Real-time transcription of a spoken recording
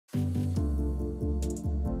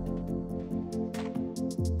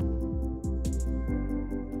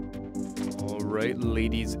Alright,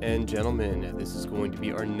 ladies and gentlemen, this is going to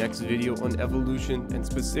be our next video on evolution and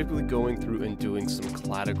specifically going through and doing some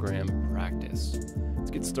cladogram practice. Let's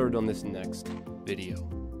get started on this next video.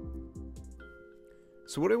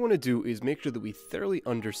 So what I want to do is make sure that we thoroughly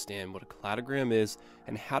understand what a cladogram is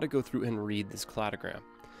and how to go through and read this cladogram.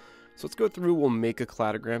 So let's go through, we'll make a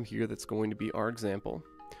cladogram here that's going to be our example.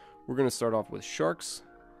 We're going to start off with sharks.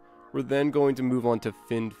 We're then going to move on to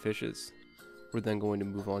finned fishes. We're then going to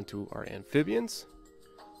move on to our amphibians,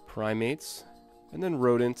 primates, and then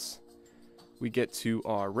rodents. We get to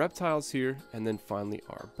our reptiles here, and then finally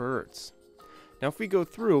our birds. Now if we go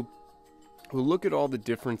through, we'll look at all the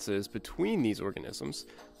differences between these organisms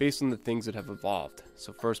based on the things that have evolved.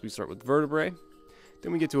 So first we start with vertebrae,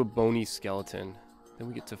 then we get to a bony skeleton, then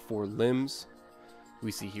we get to 4 limbs.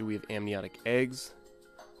 We see here we have amniotic eggs.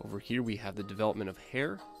 Over here we have the development of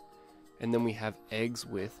hair. And then we have eggs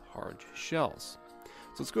with hard shells.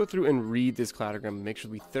 So let's go through and read this cladogram and make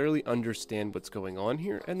sure we thoroughly understand what's going on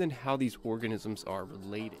here and then how these organisms are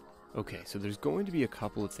related. Okay, so there's going to be a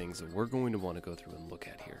couple of things that we're going to want to go through and look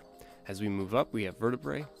at here. As we move up, we have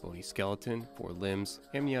vertebrae, bony skeleton, 4 limbs,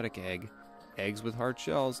 amniotic egg, eggs with hard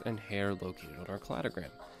shells, and hair located on our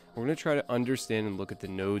cladogram. We're going to try to understand and look at the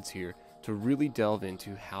nodes here to really delve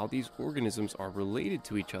into how these organisms are related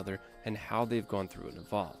to each other and how they've gone through and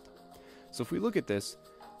evolved. So if we look at this,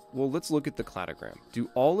 well, let's look at the cladogram. Do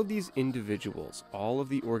all of these individuals, all of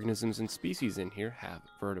the organisms and species in here have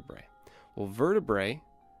vertebrae? Well, vertebrae,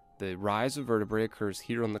 the rise of vertebrae occurs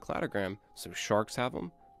here on the cladogram. So sharks have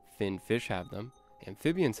them, finned fish have them,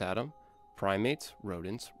 amphibians have them, primates,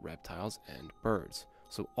 rodents, reptiles, and birds.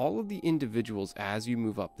 So all of the individuals as you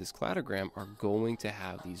move up this cladogram are going to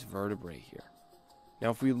have these vertebrae here. Now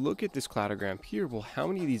if we look at this cladogram here, well, how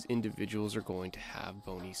many of these individuals are going to have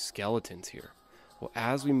bony skeletons here? Well,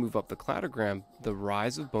 as we move up the cladogram, the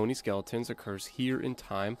rise of bony skeletons occurs here in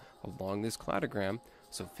time along this cladogram.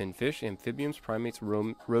 So finned fish, amphibians, primates,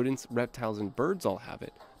 rodents, reptiles, and birds all have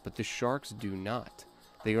it, but the sharks do not.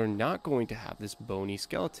 They are not going to have this bony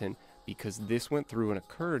skeleton because this went through and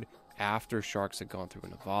occurred after sharks had gone through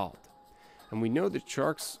and evolved. And we know that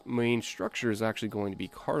sharks' main structure is actually going to be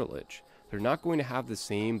cartilage. They're not going to have the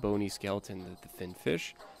same bony skeleton that the finned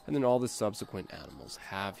fish and then all the subsequent animals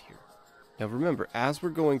have here. Now remember, as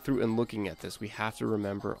we're going through and looking at this, we have to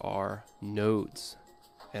remember our nodes.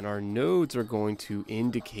 And our nodes are going to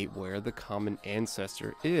indicate where the common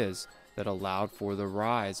ancestor is that allowed for the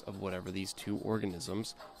rise of whatever these two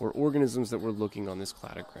organisms or organisms that we're looking on this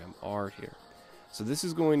cladogram are here. So this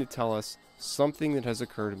is going to tell us something that has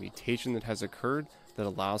occurred, a mutation that has occurred that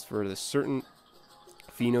allows for this certain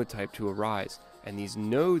phenotype to arise, and these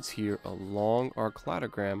nodes here along our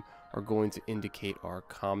cladogram are going to indicate our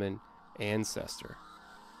common ancestor.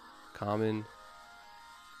 Common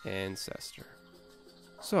ancestor.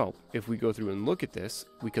 So if we go through and look at this,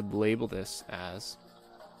 we could label this as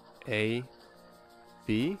A,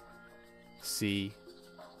 B, C,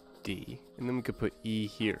 D, and then we could put E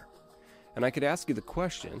here. And I could ask you the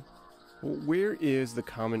question, well, where is the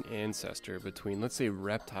common ancestor between, let's say,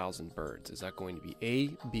 reptiles and birds? Is that going to be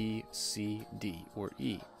A, B, C, D, or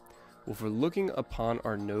E? Well, if we're looking upon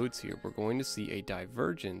our nodes here, we're going to see a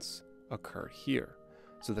divergence occur here.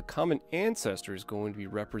 So the common ancestor is going to be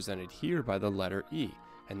represented here by the letter E,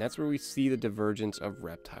 and that's where we see the divergence of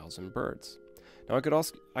reptiles and birds. Now,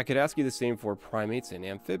 I could ask you the same for primates and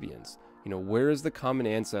amphibians. You know, where is the common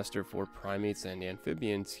ancestor for primates and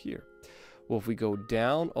amphibians here? Well, if we go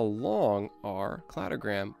down along our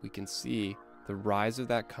cladogram, we can see the rise of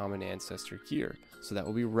that common ancestor here. So that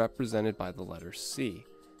will be represented by the letter C,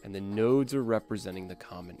 and the nodes are representing the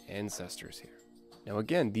common ancestors here. Now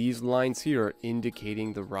again, these lines here are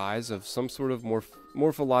indicating the rise of some sort of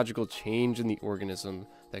morphological change in the organism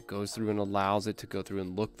that goes through and allows it to go through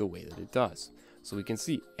and look the way that it does. So we can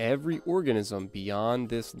see every organism beyond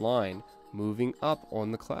this line moving up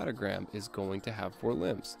on the cladogram is going to have 4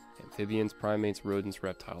 limbs. Amphibians, primates, rodents,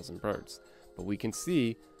 reptiles, and birds. But we can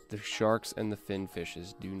see the sharks and the finned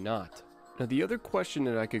fishes do not. Now the other question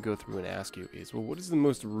that I could go through and ask you is, well, what is the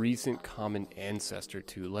most recent common ancestor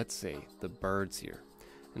to, let's say, the birds here?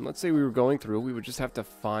 And let's say we were going through, we would just have to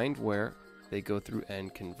find where they go through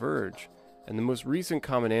and converge. And the most recent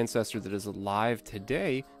common ancestor that is alive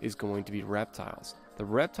today is going to be reptiles. The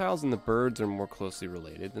reptiles and the birds are more closely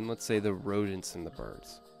related than, let's say, the rodents and the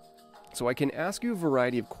birds. So I can ask you a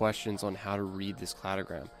variety of questions on how to read this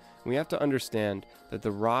cladogram. We have to understand that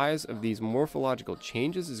the rise of these morphological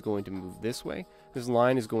changes is going to move this way. This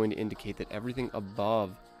line is going to indicate that everything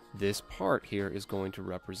above this part here is going to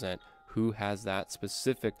represent who has that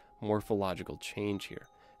specific morphological change here.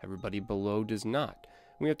 Everybody below does not.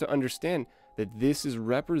 We have to understand that this is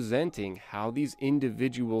representing how these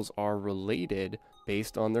individuals are related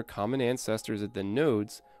based on their common ancestors at the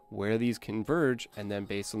nodes, where these converge, and then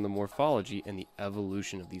based on the morphology and the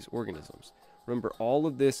evolution of these organisms. Remember, all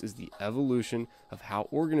of this is the evolution of how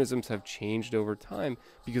organisms have changed over time,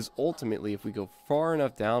 because ultimately, if we go far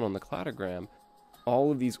enough down on the cladogram,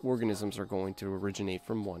 all of these organisms are going to originate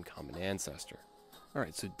from one common ancestor.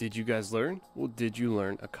 Alright, so did you guys learn? Well, did you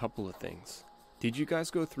learn a couple of things? Did you guys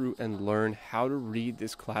go through and learn how to read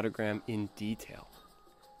this cladogram in detail?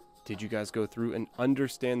 Did you guys go through and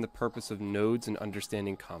understand the purpose of nodes and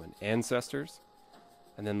understanding common ancestors?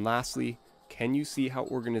 And then lastly, can you see how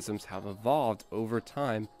organisms have evolved over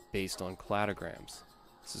time based on cladograms?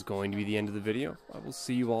 This is going to be the end of the video. I will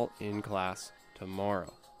see you all in class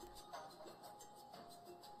tomorrow.